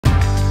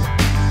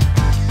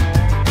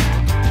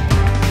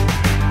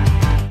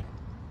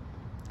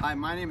Hi,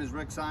 my name is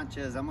Rick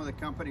Sanchez. I'm with a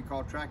company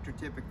called Tractor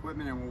Tip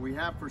Equipment, and what we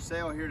have for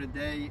sale here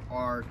today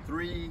are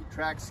 3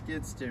 track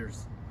skid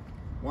steers.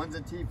 One's a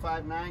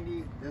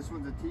T590, this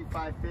one's a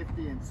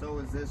T550, and so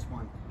is this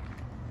one.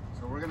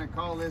 So we're going to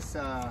call this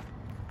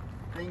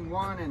thing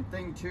 1 and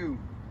thing 2.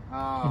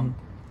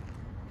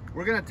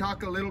 We're going to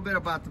talk a little bit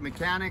about the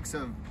mechanics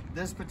of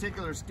this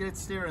particular skid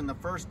steer in the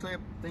first clip,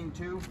 thing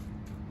 2,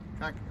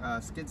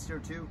 skid steer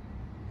 2.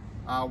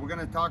 We're going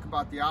to talk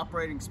about the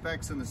operating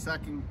specs in the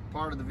second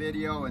part of the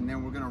video, and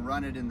then we're going to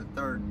run it in the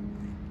third.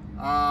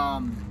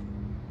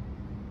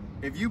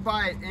 If you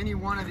buy any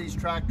one of these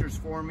tractors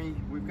for me,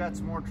 we've got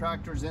some more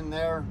tractors in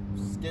there,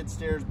 skid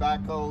steers,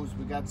 backhoes,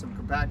 we got some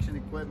compaction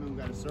equipment, we've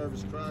got a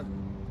service truck,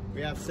 we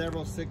have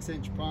several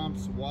 6-inch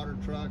pumps, a water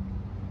truck,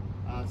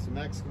 some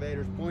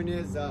excavators. Point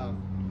is,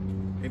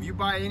 if you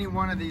buy any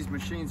one of these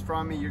machines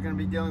from me, you're going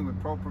to be dealing with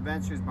Pro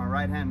Prevention, who's my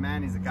right-hand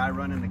man. He's the guy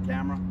running the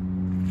camera.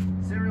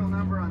 Serial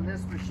number on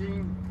this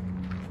machine,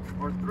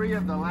 or 3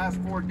 of the last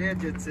 4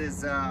 digits,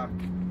 is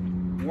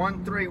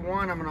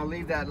 131. I'm going to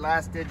leave that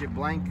last digit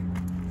blank.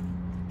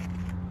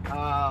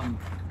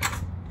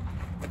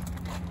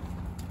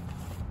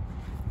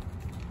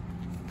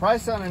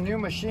 Price on a new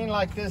machine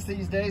like this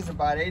these days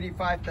about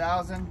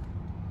 $85,000.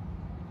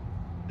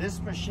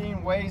 This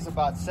machine weighs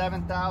about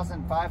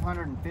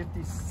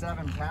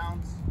 7,557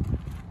 pounds.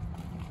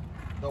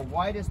 The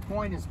widest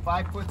point is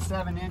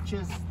 5'7"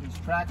 inches. These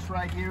tracks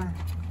right here.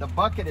 The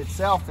bucket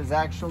itself is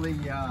actually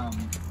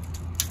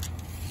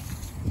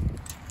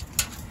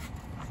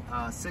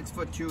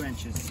 6'2"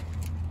 inches.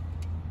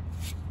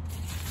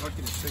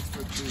 Bucket is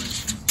 6'2"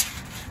 inches.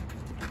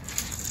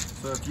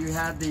 So if you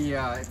had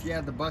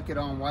the bucket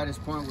on,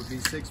 widest point would be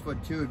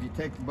 6'2". If you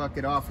take the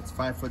bucket off, it's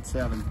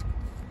 5'7".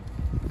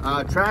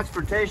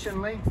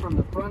 Transportation length from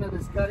the front of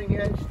this cutting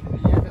edge to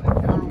the end of the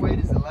counterweight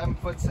is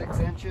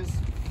 11'6"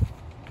 inches.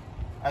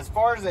 As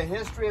far as the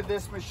history of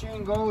this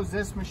machine goes,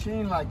 this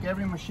machine, like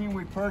every machine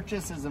we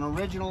purchase, is an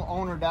original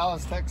owner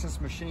Dallas,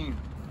 Texas machine.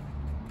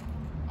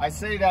 I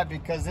say that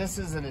because this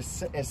is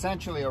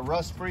essentially a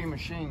rust-free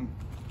machine.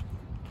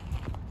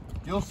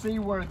 You'll see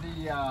where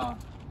the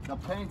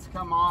paint's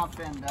come off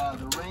and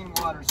the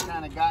rainwater's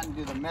kind of gotten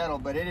to the metal,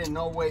 but it in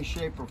no way,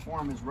 shape, or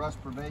form is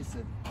rust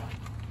pervasive.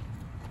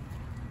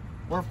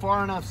 We're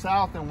far enough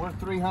south, and we're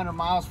 300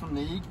 miles from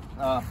the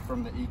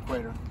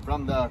equator,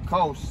 from the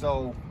coast,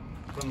 so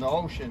from the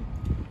ocean.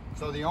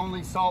 So the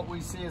only salt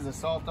we see is the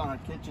salt on our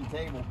kitchen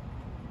table.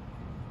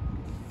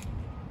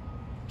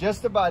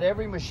 Just about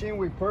every machine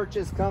we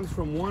purchase comes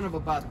from one of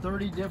about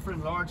 30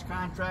 different large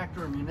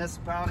contractor or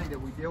municipality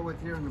that we deal with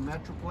here in the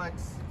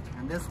Metroplex,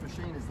 and this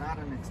machine is not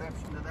an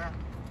exception to that.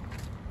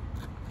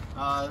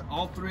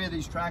 All 3 of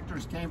these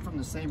tractors came from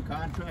the same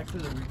contractor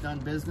that we've done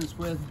business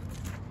with.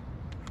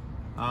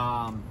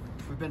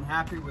 We've been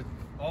happy with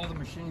all the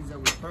machines that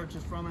we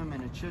purchased from him,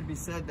 and it should be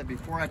said that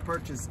before I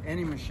purchase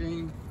any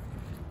machine,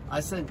 I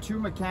send 2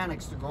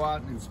 mechanics to go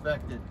out and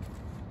inspect it.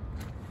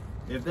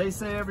 If they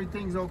say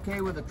everything's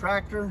okay with the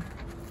tractor,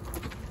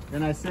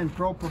 then I send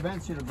Pro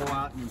Prevention to go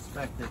out and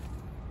inspect it.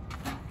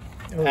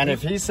 And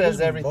if he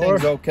says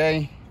everything's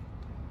okay,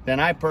 then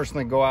I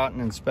personally go out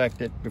and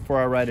inspect it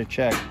before I write a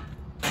check.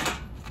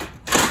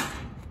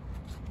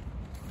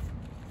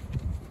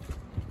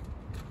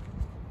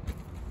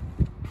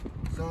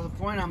 So the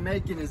point I'm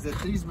making is that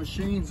these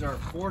machines are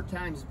 4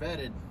 times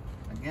vetted.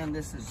 Again,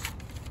 this is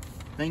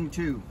thing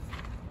 2.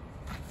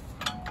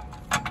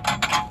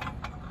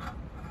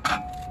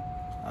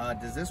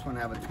 Does this one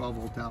have a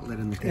 12-volt outlet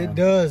in the cab? It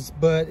does,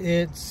 but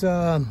it's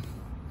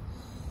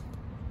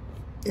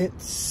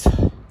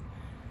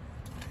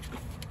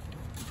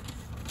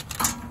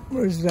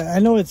where's that? I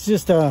know it's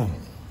just a.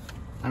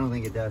 I don't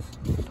think it does.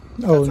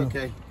 Oh, that's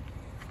okay.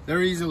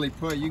 They're easily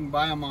put. You can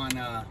buy them on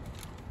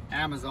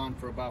Amazon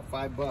for about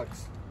 $5.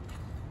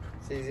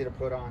 It's easy to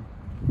put on.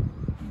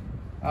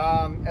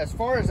 As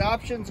far as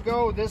options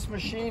go, this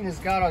machine has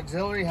got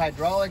auxiliary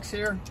hydraulics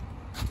here.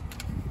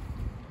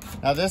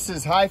 Now this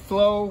is high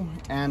flow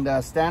and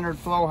standard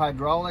flow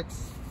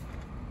hydraulics.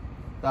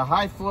 The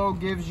high flow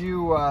gives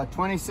you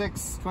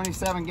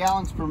 27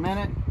 gallons per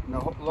minute. And the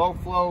low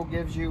flow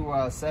gives you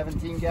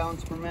 17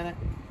 gallons per minute.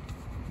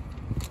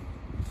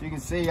 So you can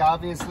see,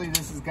 obviously,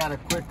 this has got a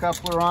quick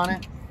coupler on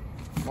it.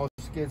 Most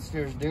skid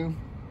steers do.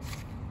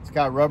 It's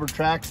got rubber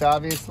tracks,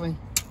 obviously.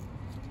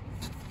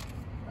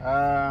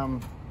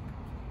 As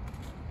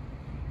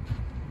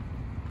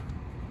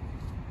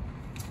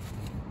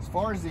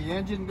far as the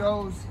engine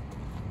goes,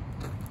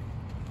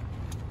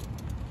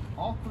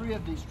 all 3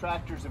 of these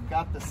tractors have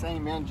got the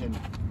same engine,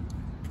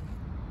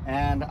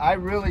 and I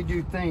really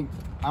do think,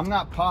 I'm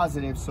not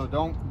positive, so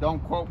don't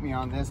quote me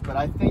on this, but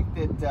I think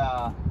that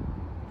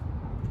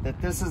that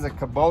this is a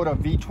Kubota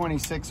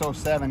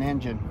V2607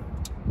 engine,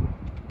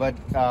 but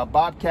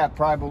Bobcat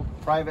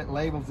private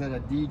labels it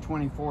a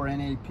D24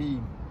 NAP.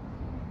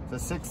 It's a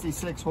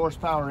 66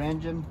 horsepower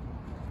engine.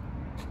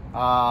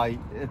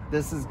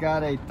 This has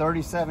got a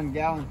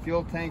 37-gallon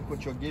fuel tank,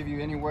 which will give you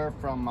anywhere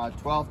from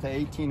 12 to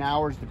 18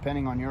 hours,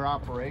 depending on your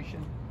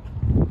operation.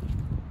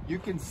 You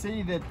can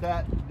see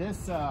that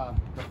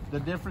the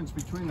difference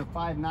between the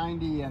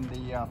 590 and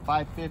the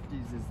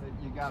 550s is that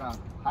you got a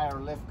higher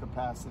lift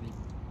capacity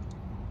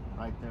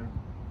right there.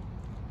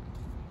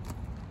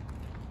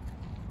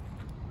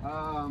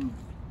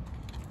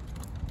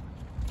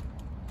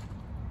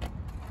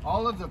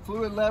 All of the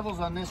fluid levels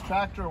on this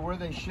tractor are where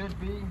they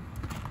should be.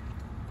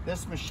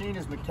 This machine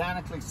is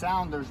mechanically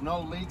sound. There's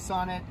no leaks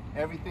on it.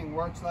 Everything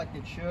works like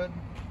it should.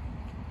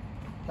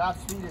 Top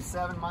speed is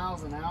 7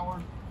 miles an hour.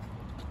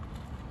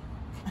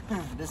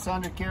 This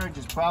undercarriage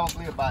is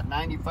probably about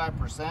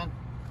 95%.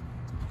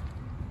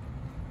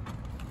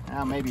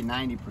 Now maybe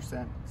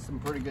 90%. It's in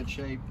pretty good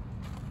shape.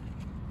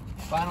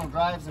 Final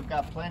drives have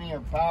got plenty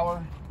of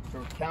power to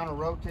counter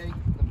rotate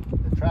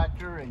the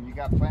tractor, and you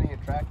got plenty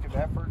of tractive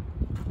effort.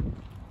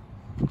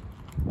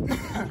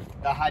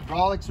 The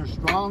hydraulics are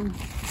strong.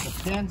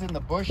 The pins and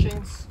the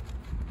bushings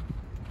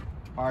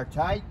are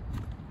tight.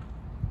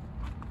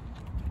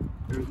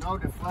 There's no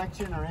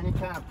deflection or any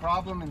kind of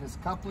problem in this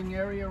coupling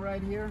area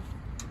right here.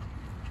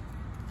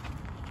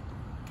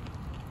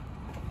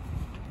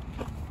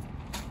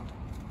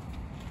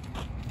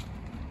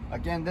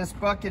 Again, this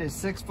bucket is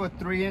 6 foot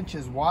 3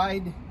 inches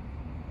wide.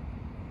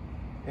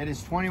 It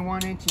is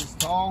 21 inches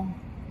tall.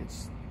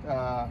 It's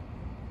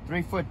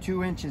 3 foot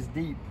 2 inches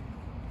deep.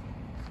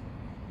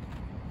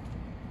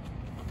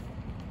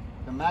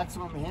 The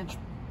maximum hinge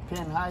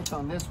pin height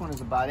on this one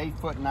is about 8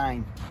 foot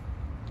 9.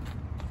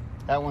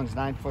 That one's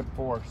 9 foot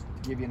 4, to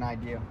give you an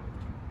idea.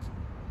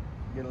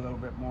 Get a little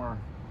bit more.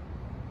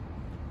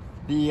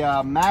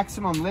 The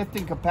maximum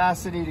lifting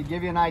capacity, to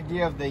give you an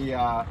idea of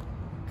the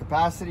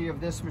capacity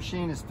of this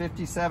machine, is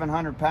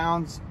 5,700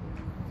 pounds.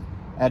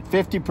 At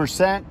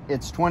 50%,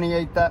 it's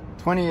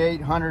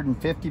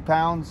 2,850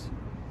 pounds.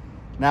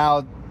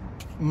 Now,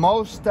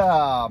 most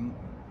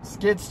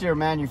skid steer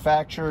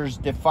manufacturers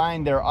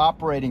define their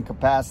operating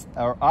capacity,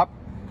 or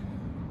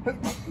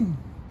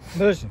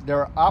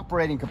their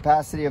operating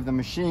capacity of the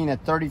machine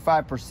at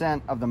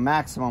 35% of the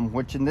maximum,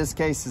 which in this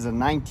case is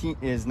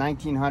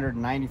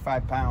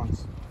 1,995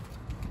 pounds.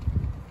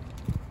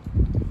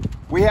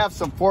 We have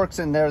some forks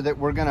in there that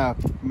we're gonna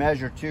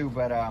measure too,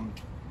 but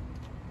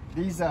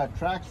these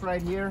tracks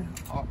right here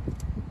are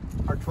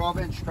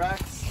 12-inch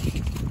tracks.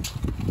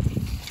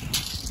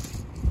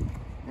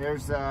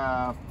 There's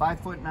 5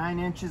 foot 9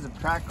 inches of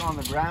track on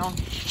the ground,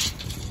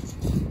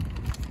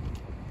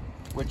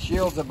 which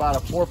yields about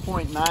a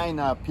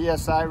 4.9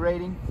 PSI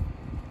rating.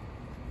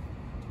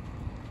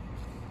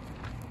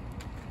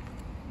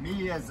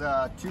 Me as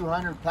a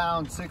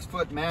 200-pound,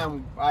 6-foot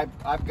man,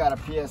 I've got a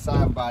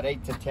PSI of about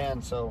 8 to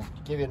 10. So to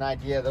give you an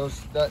idea,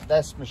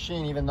 this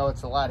machine, even though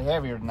it's a lot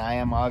heavier than I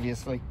am,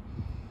 obviously,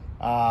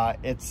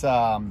 it's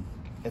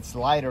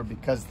lighter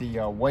because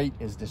the weight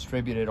is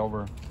distributed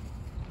over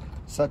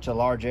such a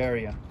large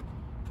area.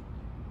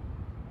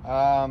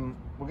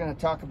 We're going to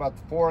talk about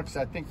the forks.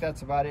 I think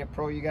that's about it.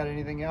 Pro, you got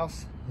anything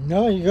else?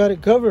 No, you got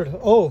it covered.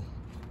 Oh,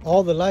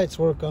 all the lights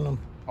work on them.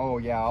 Oh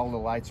yeah, all the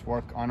lights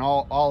work on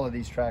all of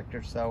these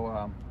tractors.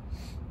 So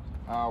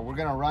we're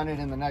going to run it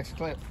in the next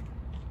clip.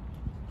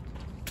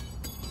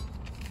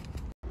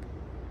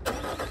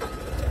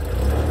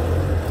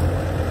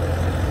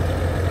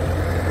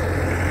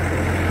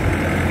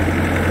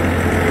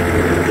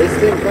 This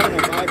thing kind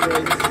of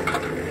vibrates,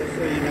 just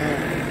so you know.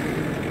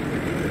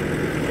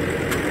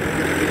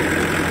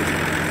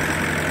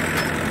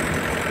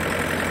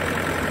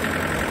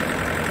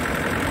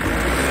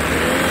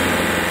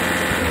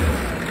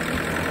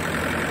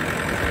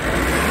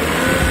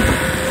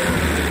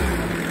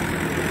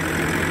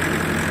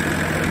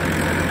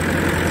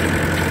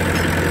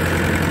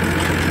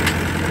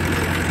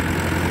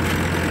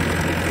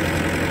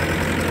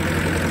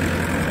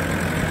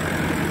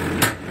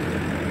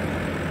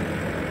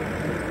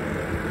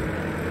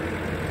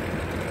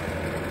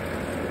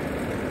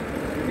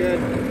 Good.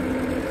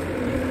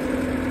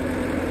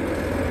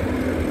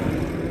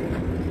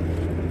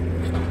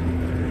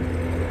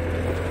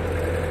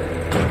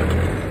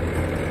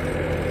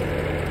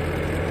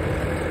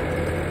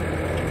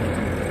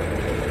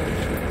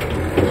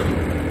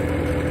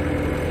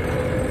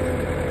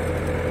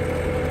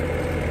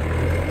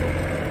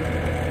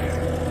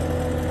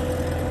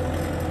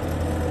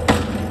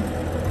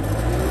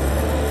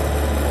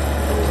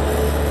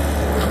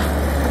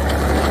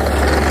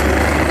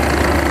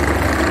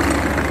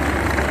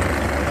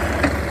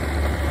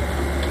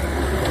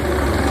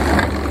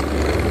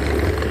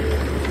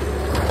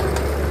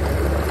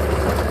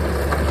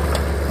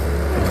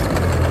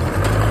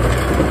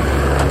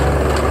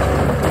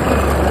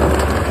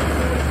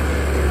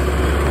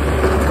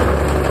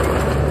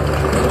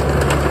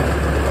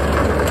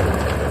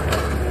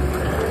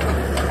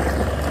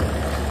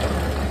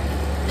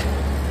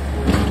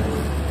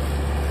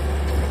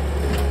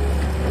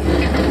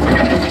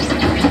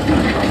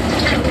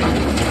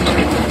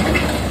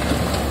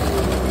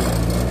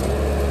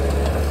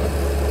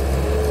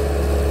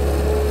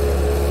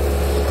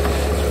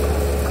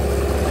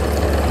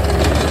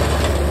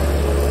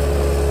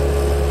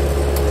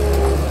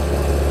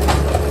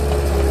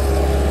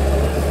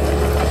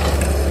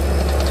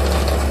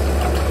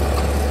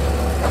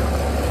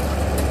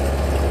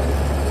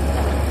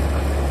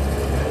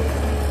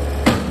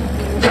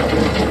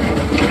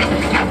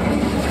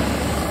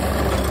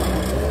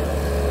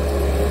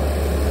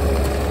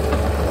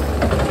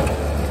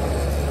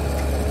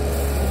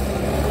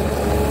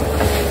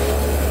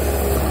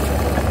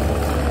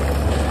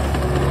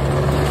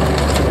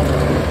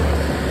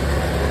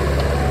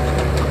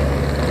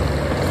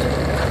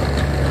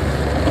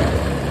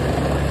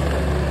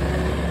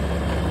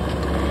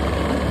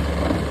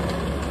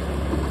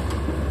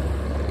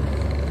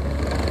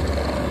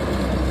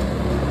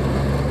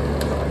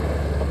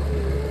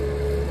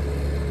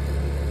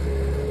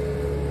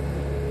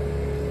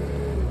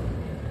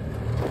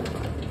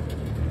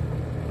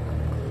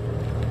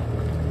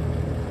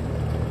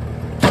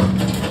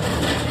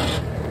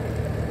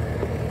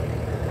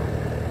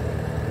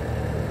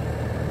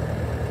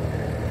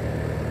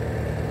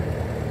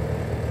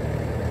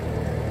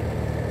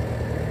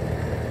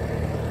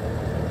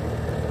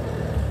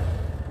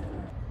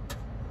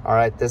 All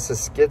right, this is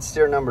skid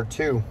steer number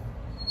 2.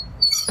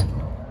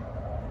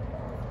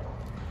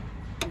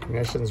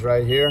 Ignition's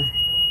right here.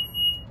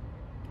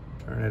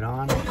 Turn it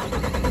on.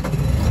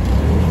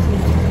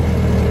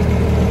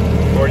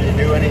 Before you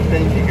do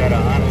anything, you gotta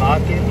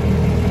unlock it.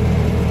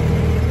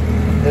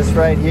 This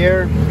right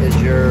here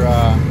is your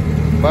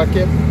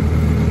bucket.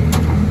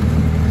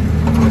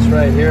 This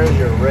right here is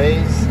your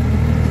raise,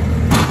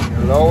 your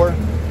lower,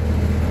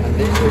 and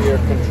these are your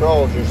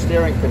controls, your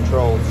steering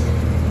controls.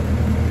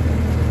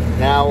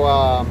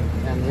 Now,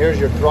 and here's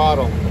your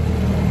throttle.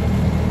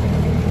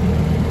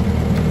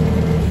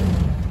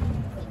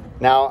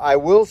 Now, I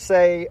will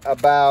say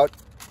about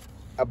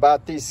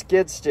these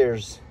skid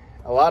steers,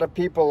 a lot of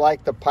people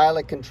like the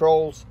pilot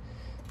controls.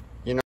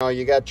 You know,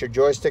 you got your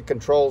joystick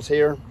controls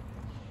here.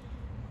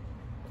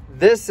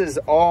 This is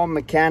all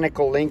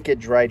mechanical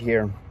linkage right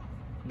here.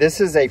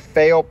 This is a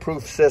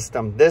fail-proof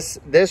system.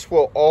 This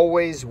will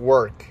always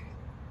work.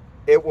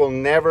 It will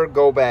never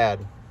go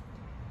bad.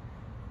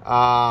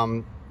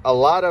 A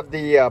lot of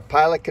the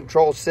pilot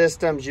control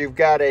systems, you've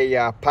got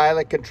a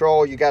pilot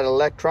control, you got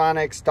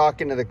electronics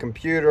talking to the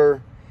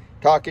computer,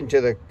 talking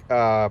to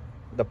the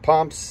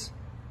pumps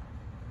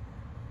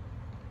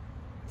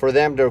for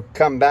them to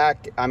come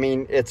back. I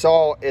mean, it's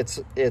prone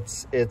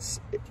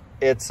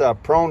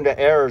to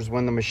errors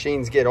when the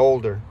machines get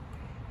older,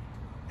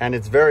 and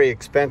it's very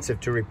expensive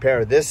to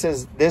repair. This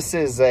is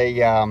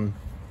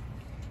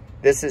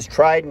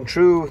tried and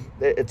true.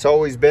 It's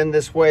always been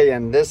this way,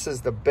 and this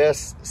is the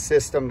best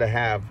system to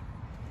have.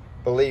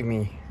 Believe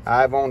me,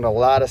 I've owned a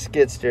lot of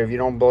skid steer. If you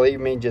don't believe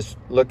me, just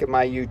look at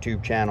my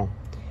YouTube channel.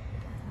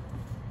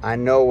 I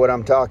know what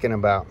I'm talking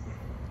about.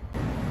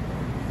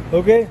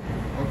 Okay.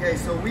 Okay,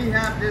 so we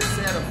have this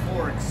set of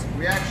forks.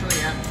 We actually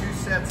have 2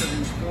 sets of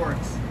these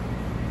forks.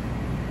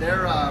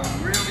 They're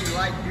really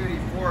light duty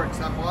forks.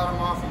 I bought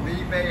them off of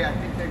eBay. I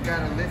think they've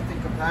got a lifting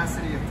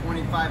capacity of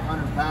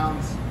 2,500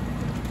 pounds.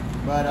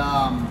 But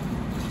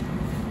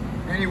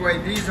anyway,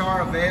 these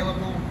are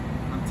available.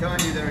 I'm telling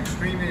you, they're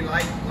extremely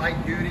light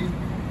duty.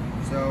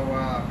 So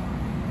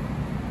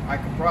I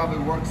could probably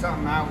work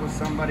something out with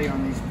somebody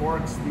on these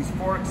forks. These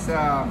forks,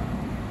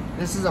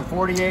 this is a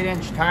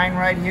 48-inch tine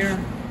right here.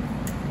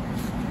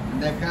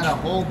 And they've got a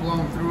hole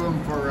blown through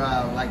them for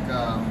like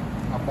a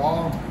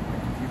ball,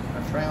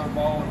 a trailer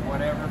ball or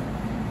whatever.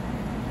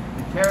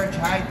 The carriage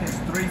height is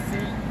 3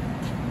 feet.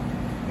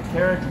 The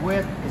carriage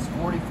width is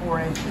 44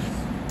 inches.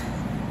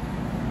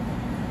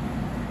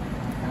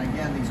 And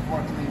again, these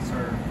fork leads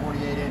are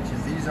 48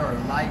 inches. These are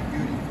light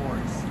duty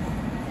forks.